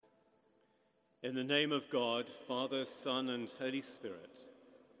In the name of God, Father, Son, and Holy Spirit.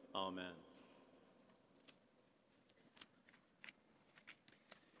 Amen.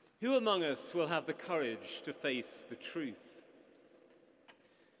 Who among us will have the courage to face the truth?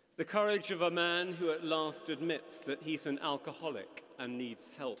 The courage of a man who at last admits that he's an alcoholic and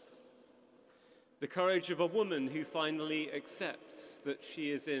needs help. The courage of a woman who finally accepts that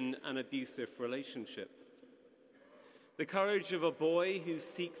she is in an abusive relationship. The courage of a boy who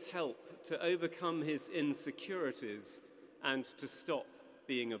seeks help to overcome his insecurities and to stop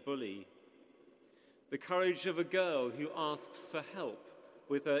being a bully. The courage of a girl who asks for help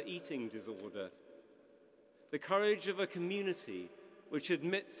with her eating disorder. The courage of a community which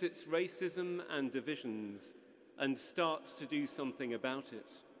admits its racism and divisions and starts to do something about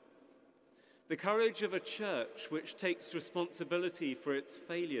it. The courage of a church which takes responsibility for its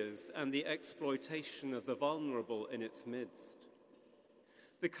failures and the exploitation of the vulnerable in its midst.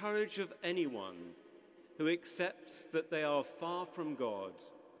 The courage of anyone who accepts that they are far from God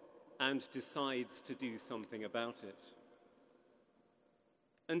and decides to do something about it.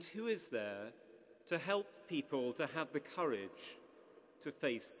 And who is there to help people to have the courage to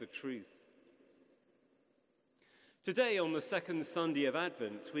face the truth? Today, on the second Sunday of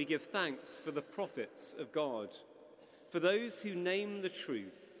Advent, we give thanks for the prophets of God, for those who name the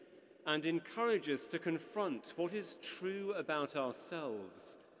truth and encourage us to confront what is true about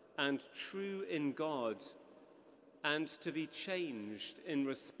ourselves and true in God, and to be changed in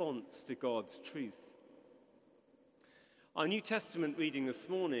response to God's truth. Our New Testament reading this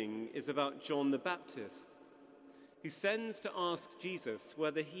morning is about John the Baptist, who sends to ask Jesus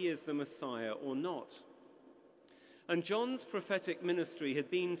whether he is the Messiah or not. And John's prophetic ministry had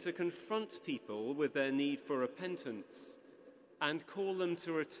been to confront people with their need for repentance and call them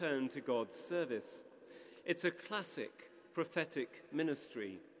to return to God's service. It's a classic prophetic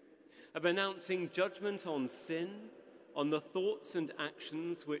ministry of announcing judgment on sin, on the thoughts and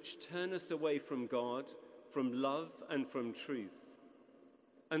actions which turn us away from God, from love and from truth.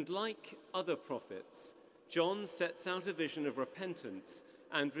 And like other prophets, John sets out a vision of repentance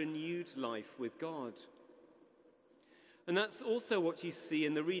and renewed life with God. And that's also what you see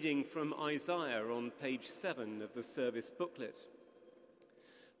in the reading from Isaiah on page 7 of the service booklet.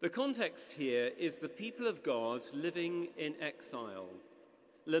 The context here is the people of God living in exile,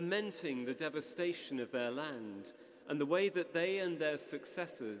 lamenting the devastation of their land and the way that they and their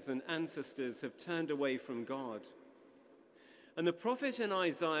successors and ancestors have turned away from God. And the prophet in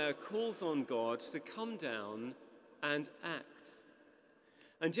Isaiah calls on God to come down and act,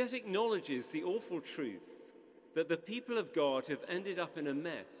 and yet acknowledges the awful truth that the people of God have ended up in a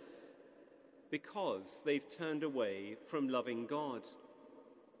mess because they've turned away from loving God.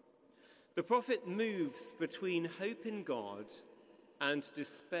 The prophet moves between hope in God and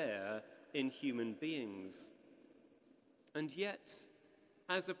despair in human beings. And yet,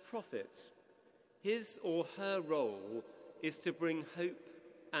 as a prophet, his or her role is to bring hope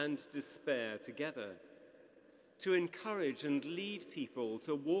and despair together, to encourage and lead people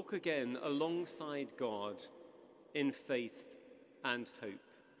to walk again alongside God in faith and hope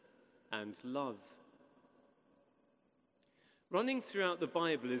and love. Running throughout the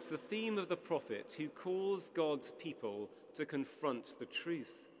Bible is the theme of the prophet who calls God's people to confront the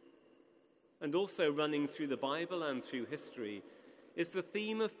truth. And also running through the Bible and through history is the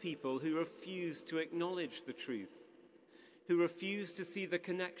theme of people who refuse to acknowledge the truth, who refuse to see the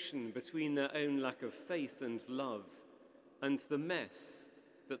connection between their own lack of faith and love and the mess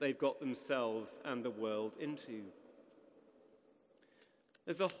that they've got themselves and the world into.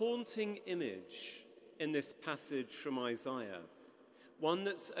 There's a haunting image in this passage from Isaiah, one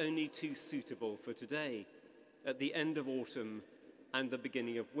that's only too suitable for today, at the end of autumn and the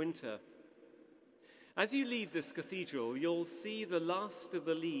beginning of winter. As you leave this cathedral, you'll see the last of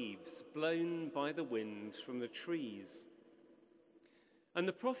the leaves blown by the wind from the trees. And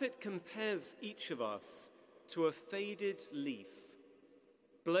the prophet compares each of us to a faded leaf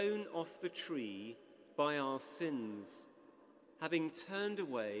blown off the tree by our sins, having turned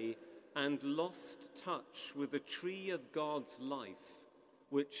away and lost touch with the tree of God's life,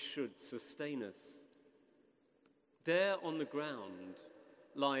 which should sustain us. There on the ground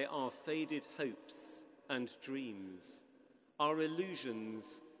lie our faded hopes and dreams, our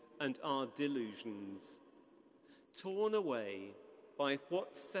illusions and our delusions, torn away by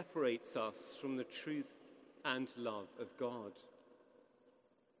what separates us from the truth and love of God.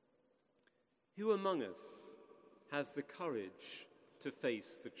 Who among us has the courage to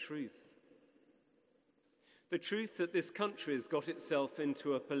face the truth? The truth that this country has got itself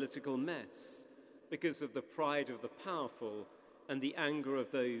into a political mess because of the pride of the powerful and the anger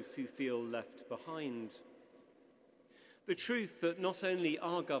of those who feel left behind. The truth that not only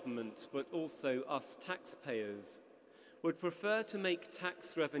our government, but also us taxpayers, would prefer to make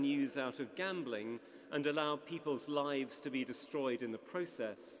tax revenues out of gambling and allow people's lives to be destroyed in the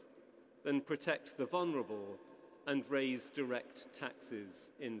process than protect the vulnerable and raise direct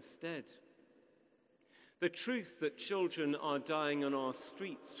taxes instead. The truth that children are dying on our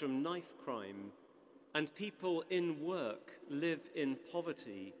streets from knife crime and people in work live in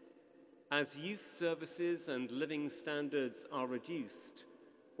poverty as youth services and living standards are reduced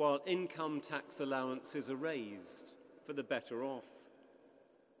while income tax allowances are raised for the better off.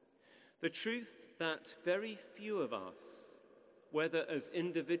 The truth that very few of us, whether as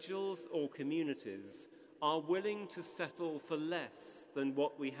individuals or communities, are willing to settle for less than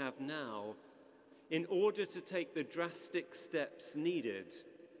what we have now in order to take the drastic steps needed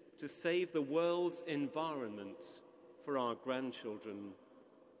to save the world's environment for our grandchildren.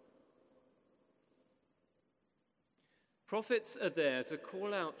 Prophets are there to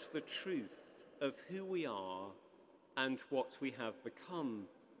call out the truth of who we are and what we have become.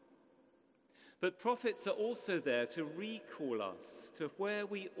 But prophets are also there to recall us to where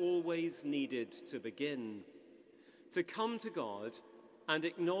we always needed to begin, to come to God and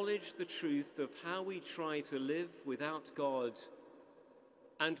acknowledge the truth of how we try to live without God,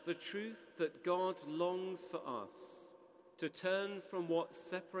 and the truth that God longs for us to turn from what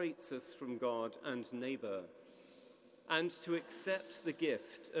separates us from God and neighbour, and to accept the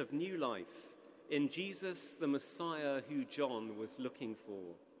gift of new life in Jesus, the Messiah who John was looking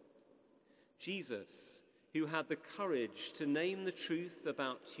for. Jesus, who had the courage to name the truth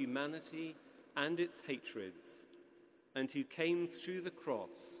about humanity and its hatreds, and who came through the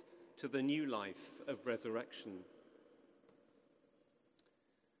cross to the new life of resurrection.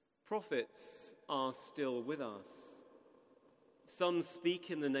 Prophets are still with us. Some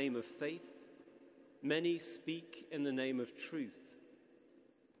speak in the name of faith, many speak in the name of truth.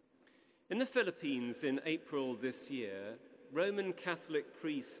 In the Philippines in April this year, Roman Catholic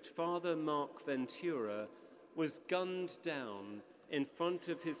priest Father Mark Ventura was gunned down in front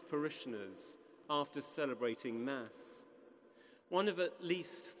of his parishioners after celebrating Mass. One of at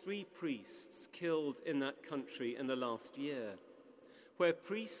least 3 priests killed in that country in the last year, where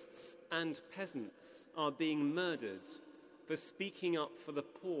priests and peasants are being murdered for speaking up for the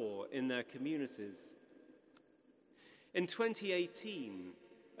poor in their communities. In 2018,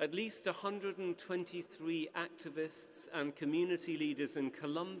 at least 123 activists and community leaders in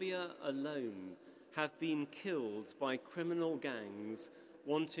Colombia alone have been killed by criminal gangs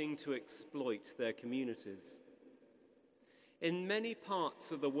wanting to exploit their communities. In many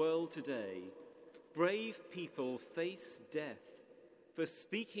parts of the world today, brave people face death for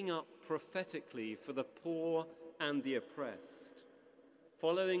speaking up prophetically for the poor and the oppressed,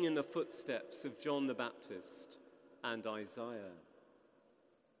 following in the footsteps of John the Baptist and Isaiah.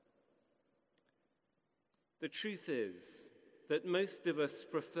 The truth is that most of us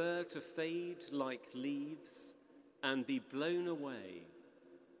prefer to fade like leaves and be blown away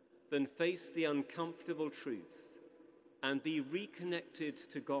than face the uncomfortable truth and be reconnected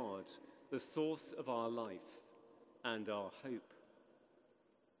to God, the source of our life and our hope.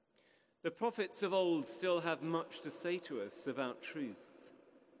 The prophets of old still have much to say to us about truth,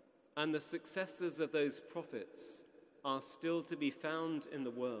 and the successors of those prophets are still to be found in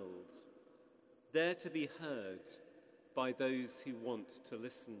the world, there to be heard by those who want to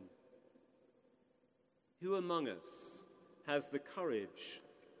listen. Who among us has the courage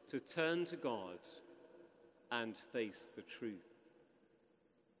to turn to God and face the truth?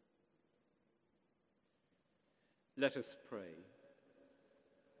 Let us pray.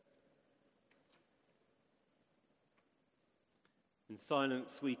 In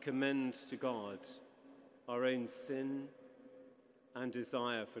silence, we commend to God our own sin and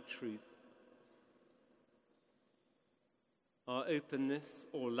desire for truth, our openness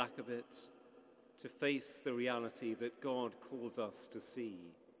or lack of it to face the reality that God calls us to see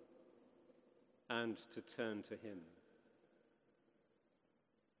and to turn to him.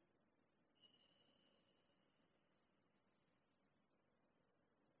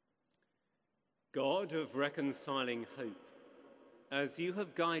 God of reconciling hope, as you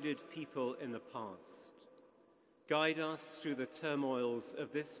have guided people in the past, guide us through the turmoils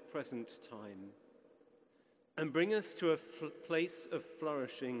of this present time and bring us to a place of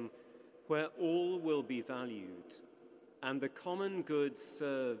flourishing where all will be valued and the common good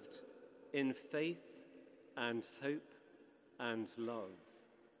served in faith and hope and love.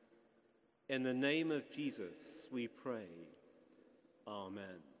 In the name of Jesus we pray.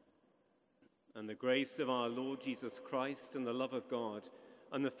 Amen. And the grace of our Lord Jesus Christ and the love of God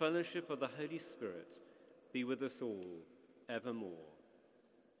and the fellowship of the Holy Spirit be with us all evermore.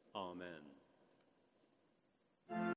 Amen.